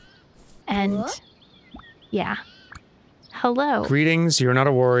 And yeah. Hello. Greetings, you're not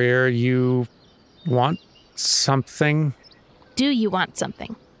a warrior. You want something? Do you want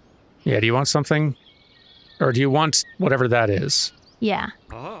something? Yeah, do you want something? Or do you want whatever that is? Yeah.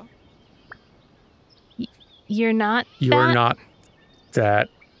 You're not You're not that.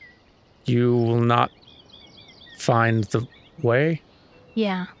 You will not find the way?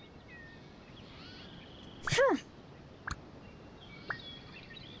 Yeah.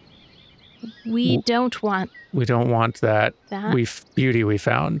 We don't want that. Beauty we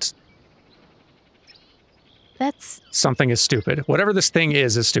found. That's... Something is stupid. Whatever this thing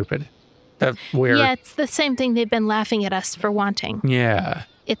is stupid. Yeah, it's the same thing they've been laughing at us for wanting. Yeah.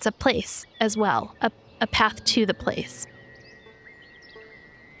 It's a place as well. A path to the place.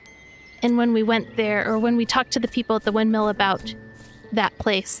 And when we went there, or when we talked to the people at the windmill about that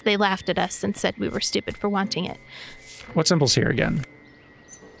place, they laughed at us and said we were stupid for wanting it. What symbol's here again?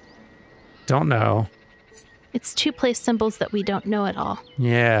 Don't know. It's 2 place symbols that we don't know at all.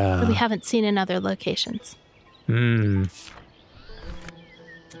 Yeah. That we haven't seen in other locations.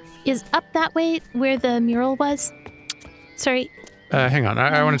 Is up that way where the mural was? Sorry. Hang on.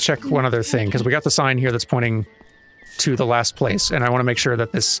 I want to check one other thing, because we got the sign here that's pointing to the last place, and I want to make sure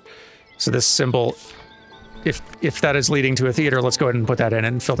that this symbol, if that is leading to a theater, let's go ahead and put that in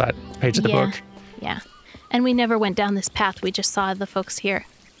and fill that page of the book. Yeah. And we never went down this path. We just saw the folks here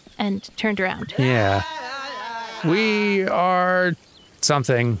and turned around. Yeah. We are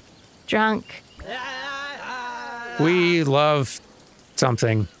something. Drunk. We love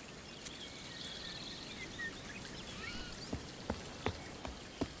something.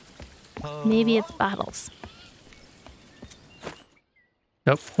 Maybe it's bottles.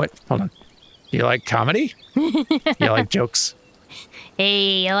 Nope. Wait, hold on. You like comedy? You like jokes?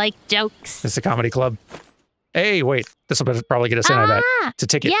 Hey, I like jokes. It's a comedy club. Hey, wait. This will probably get us in, I bet. It's a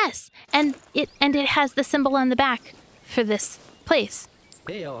ticket. Yes, and it has the symbol on the back for this place.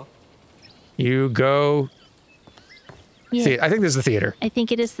 You go... Yeah. I think this is the theater. I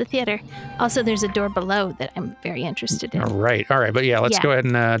think it is the theater. Also, there's a door below that I'm very interested in. All right. But yeah, let's go ahead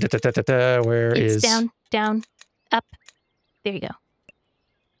and... Where it's is... down, up. There you go.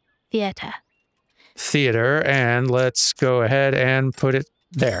 Theater, and let's go ahead and put it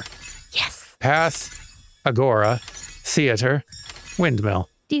there. Yes. Path, agora, theater, windmill.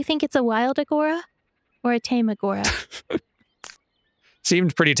 Do you think it's a wild agora or a tame agora?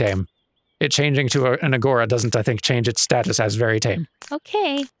 Seemed pretty tame. It changing to an agora doesn't, I think, change its status as very tame.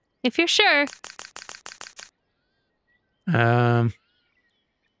 Okay, if you're sure.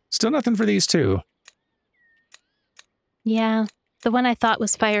 Still nothing for these 2. Yeah, the one I thought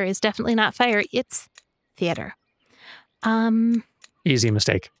was fire is definitely not fire. It's theater. Easy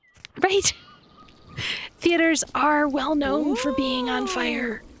mistake. Right. Theaters are well known for being on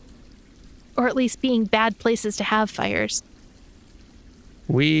fire. Or at least being bad places to have fires.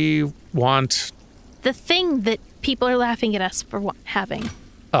 We want... The thing that people are laughing at us for having.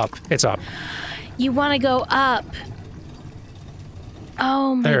 Up. It's up. You want to go up.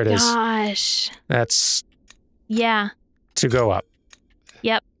 Oh my there it gosh. Is. That's... Yeah. To go up.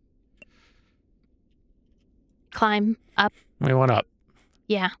 Yep. Climb up. We went up.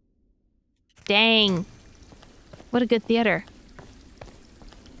 Yeah. Dang. What a good theater.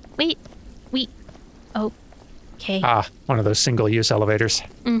 Wait. Okay. One of those single-use elevators.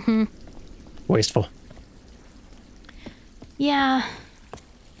 Mm-hmm. Wasteful. Yeah.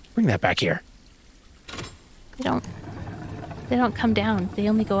 Bring that back here. They don't come down. They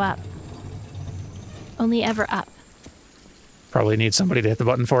only go up. Only ever up. Probably need somebody to hit the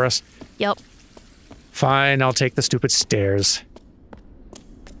button for us. Yep. Fine, I'll take the stupid stairs.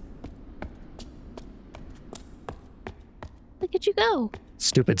 Look at you go.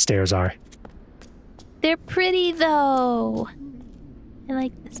 Stupid stairs are. They're pretty, though. I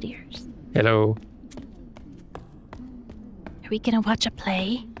like the steers. Hello. Are we gonna watch a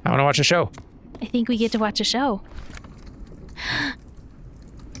play? I want to watch a show. I think we get to watch a show.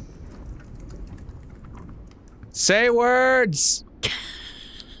 Say words!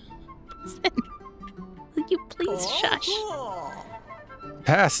 Will you please shush?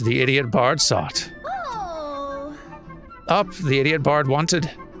 Path the idiot bard sought. Up the idiot bard wanted.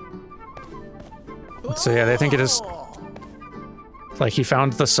 So yeah, they think it is like he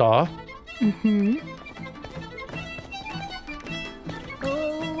found the saw. Mm-hmm.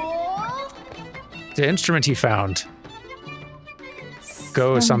 The instrument he found.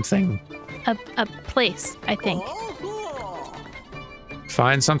 Go something. A place, I think.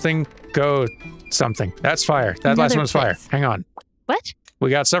 Find something, go something. That's fire. That last one was fire. Hang on. What? We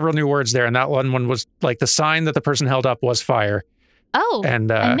got several new words there, and that one was like the sign that the person held up was fire. Oh,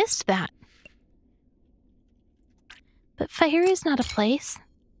 and I missed that. But fire is not a place.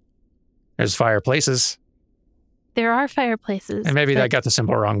 There's fireplaces. There are fireplaces. And maybe that got the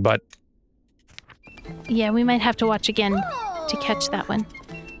symbol wrong, but... Yeah, we might have to watch again to catch that one.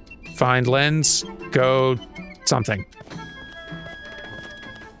 Find lens, go something.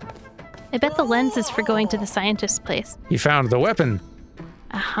 I bet the lens is for going to the scientist's place. You found the weapon.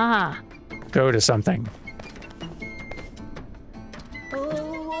 Aha. Go to something.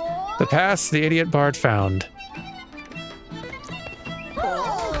 The path the idiot bard found.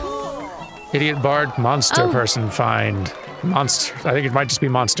 Idiot bard, monster person find. Monster. I think it might just be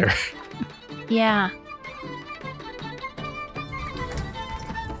monster. Yeah.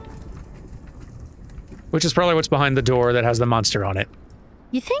 Which is probably what's behind the door that has the monster on it.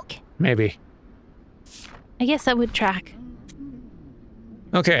 You think? Maybe. I guess that would track.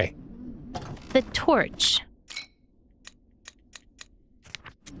 Okay. The torch.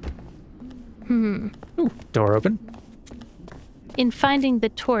 Ooh, door open. In finding the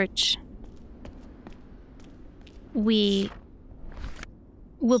torch, we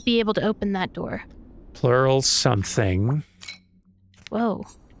will be able to open that door. Plural something. Whoa.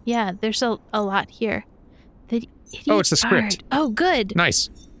 Yeah, there's a lot here. The idiot it's the script. Oh, good. Nice.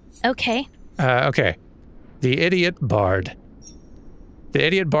 Okay. Okay. The idiot bard. The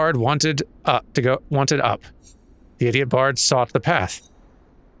idiot bard wanted up. The idiot bard sought the path.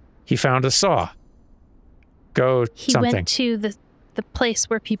 He found a saw. Go he something. He went to the place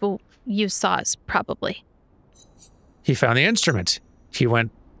where people use saws, probably. He found the instrument. He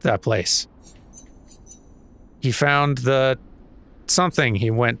went that place. He found the something.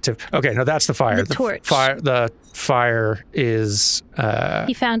 He went to... Okay, no, that's the fire. The torch. The fire is...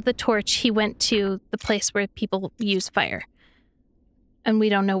 He found the torch. He went to the place where people use fire. And we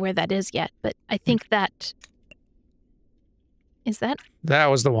don't know where that is yet, but I think that... Is that? That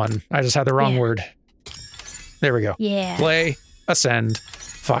was the one. I just had the wrong word. There we go. Yeah. Play, ascend,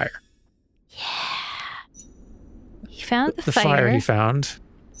 fire. Yeah. He found the fire. The fire he found.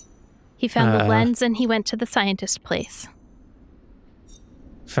 He found the lens and he went to the scientist's place.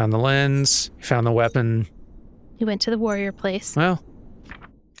 Found the lens. He found the weapon. He went to the warrior place. Well,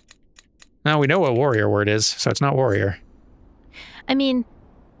 now we know what warrior word is, so it's not warrior. I mean,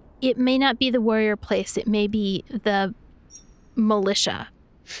 it may not be the warrior place. It may be the militia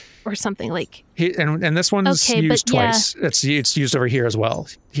or something like. And this one's used twice. Yeah. It's used over here as well.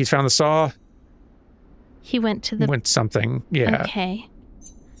 He found the saw. He went to the... Went something, yeah. Okay.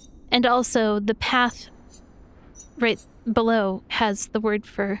 And also the path right below has the word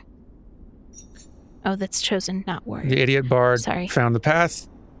for... Oh, that's chosen, not warrior. The idiot bard Sorry. Found the path.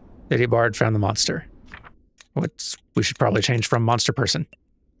 The idiot bard found the monster. We should probably change from monster person.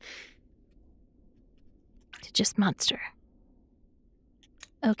 To just monster.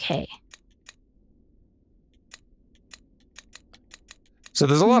 Okay. So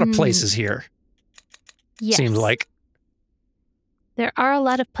there's a lot of places here. Yes. Seems like. There are a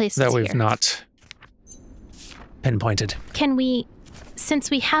lot of places that we've not pinpointed. Can we, since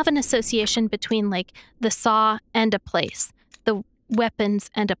we have an association between like the saw and a place, the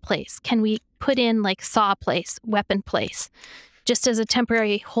weapons and a place, can we put in like saw place, weapon place, just as a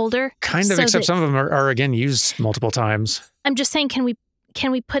temporary holder? Kind of, except some of them are again used multiple times. I'm just saying, can we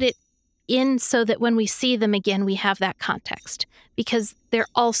put it in so that when we see them again, we have that context? Because they're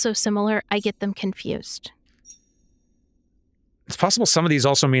all so similar, I get them confused. It's possible some of these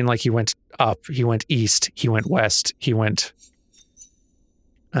also mean like he went up, he went east, he went west, he went...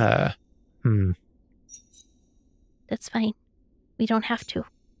 That's fine. We don't have to.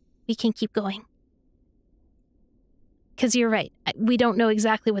 We can keep going. Because you're right. We don't know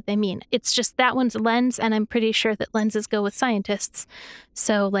exactly what they mean. It's just that one's lens, and I'm pretty sure that lenses go with scientists.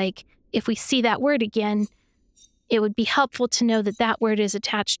 So, like, if we see that word again, it would be helpful to know that that word is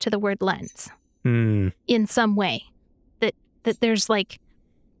attached to the word lens in some way. That there's like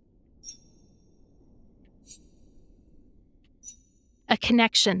a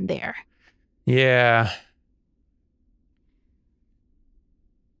connection there. Yeah.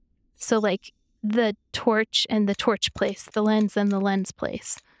 So like the torch and the torch place, the lens and the lens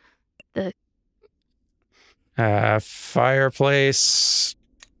place. The fireplace.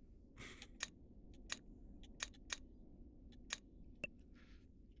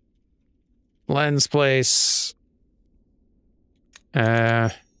 Lens place.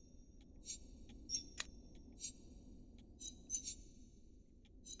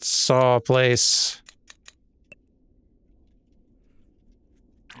 Saw place.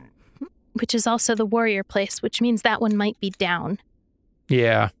 Which is also the warrior place, which means that one might be down.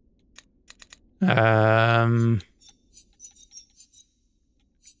 Yeah.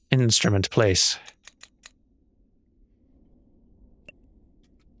 Instrument place.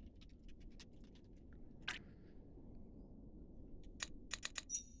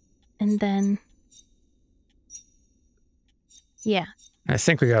 And then, yeah. I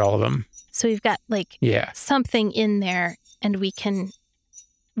think we got all of them. So we've got like something in there and we can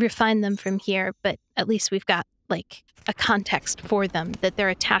refine them from here, but at least we've got like a context for them, that they're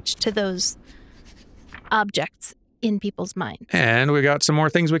attached to those objects in people's minds. And we got some more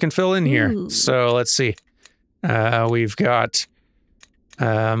things we can fill in here. So let's see. We've got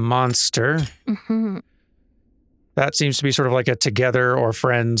monster. That seems to be sort of like a together or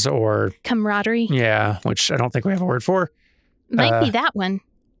friends or camaraderie. Yeah, which I don't think we have a word for. Might be that one,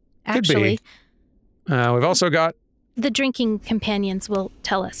 actually. Could be. We've also got... The drinking companions will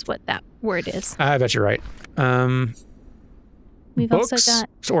tell us what that word is. I bet you're right. We've books also got...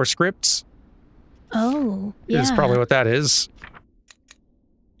 or scripts. Oh, yeah. Is probably what that is.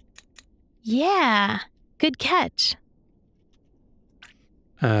 Yeah. Good catch.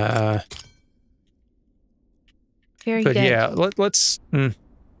 Very good. Yeah, let's...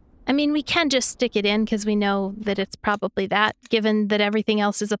 I mean, we can just stick it in because we know that it's probably that, given that everything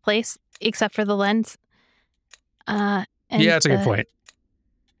else is a place except for the lens. Yeah, that's a good point.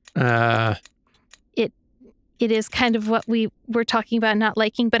 It is kind of what we were talking about not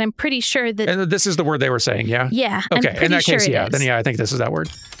liking, but I'm pretty sure that... And this is the word they were saying, yeah? Yeah. Okay, in that case, sure yeah. Then yeah, I think this is that word.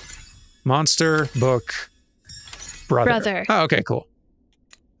 Monster, book, brother. Oh, okay, cool.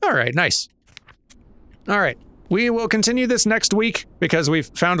 All right, nice. All right. We will continue this next week because we've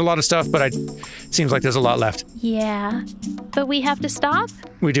found a lot of stuff, but it seems like there's a lot left. Yeah. But we have to stop?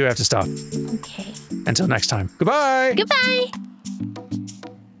 We do have to stop. Okay. Until next time. Goodbye. Goodbye.